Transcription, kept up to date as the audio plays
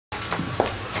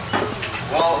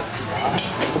Well,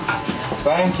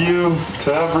 thank you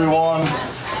to everyone.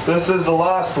 This is the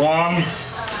last one.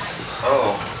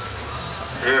 Oh,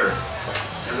 here.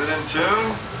 Is it in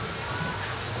tune?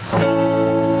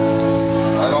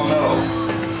 I don't know.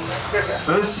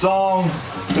 This song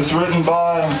is written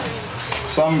by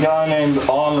some guy named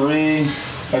Henri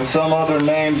and some other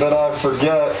name that I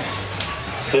forget.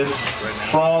 It's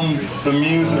from the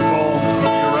musical.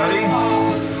 You ready?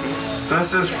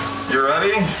 You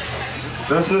ready?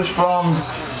 This is from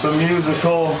the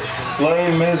musical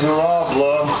Les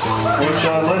Miserables, which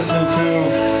I listen to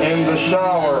in the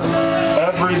shower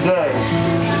every day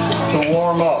to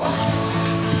warm up.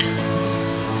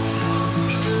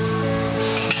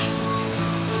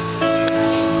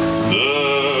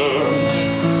 There,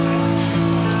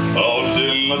 out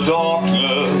in the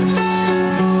darkness,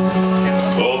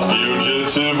 a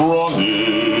fugitive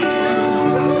running,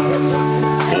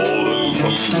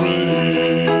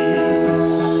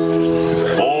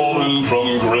 fallen from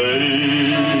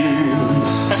grace,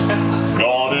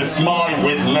 God is my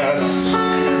witness,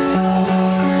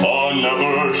 I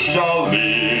never shall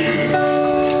leave,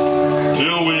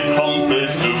 till we come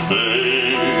face to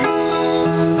face,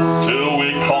 till we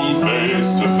come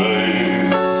face to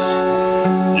face.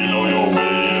 You know your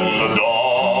way in the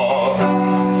dark,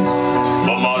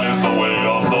 but mine is the way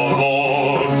of the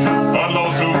Lord, and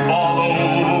those who follow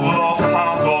the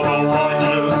path of the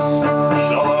righteous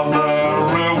shall have their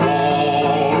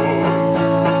reward.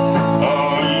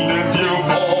 And if you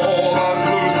fall as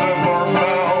Lucifer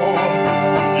fell,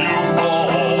 you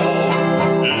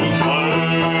fall in flames.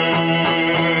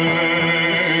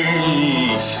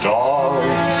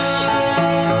 Stars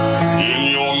in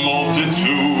your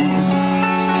multitude,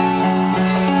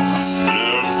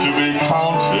 scarce to be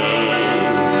counted,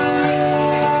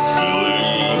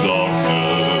 filling the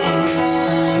darkness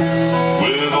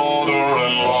with order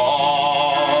and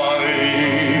light.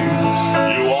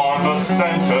 You are the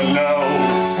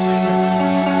sentinels,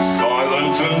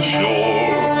 silent and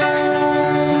sure,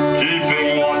 keeping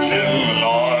watch in the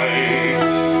night,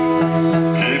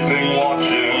 keeping watch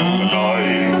in the night.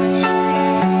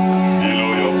 You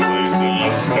know your place in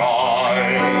the sky,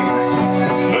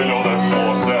 they know their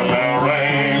course and their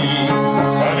aim,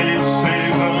 and each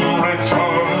season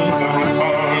returns and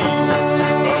returns,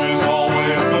 and is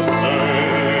always the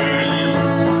same.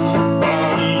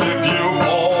 And if you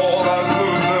fall as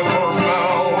Lucifer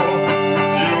fell,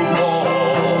 you fall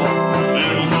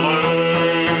in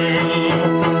flame.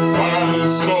 And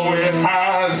so it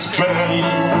has been,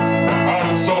 and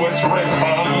so it's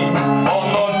written on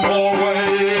the doorway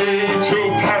to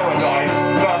paradise,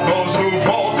 that those who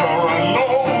falter and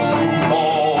those who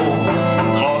fall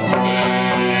must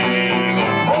pay the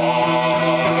price.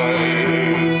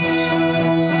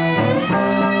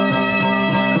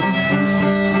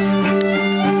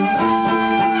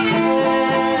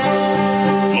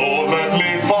 Lord, let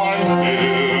me find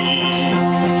him,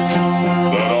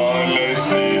 that I may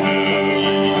see him,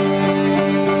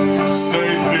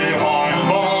 safe behind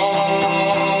bars.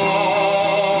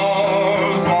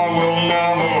 I will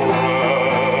never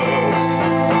rest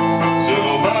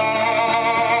till then.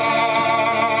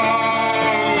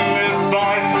 This I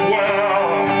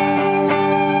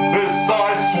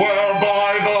swear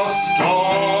by the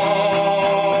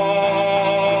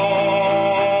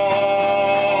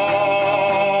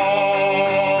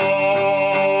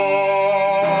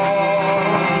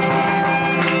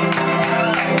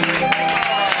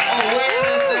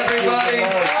Everybody,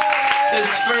 his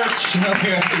first show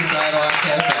here at the Sidewalk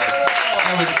Cafe.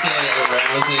 I would say it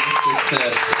was a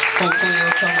success. Hopefully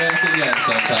he'll come back again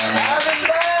sometime.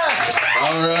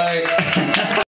 All right.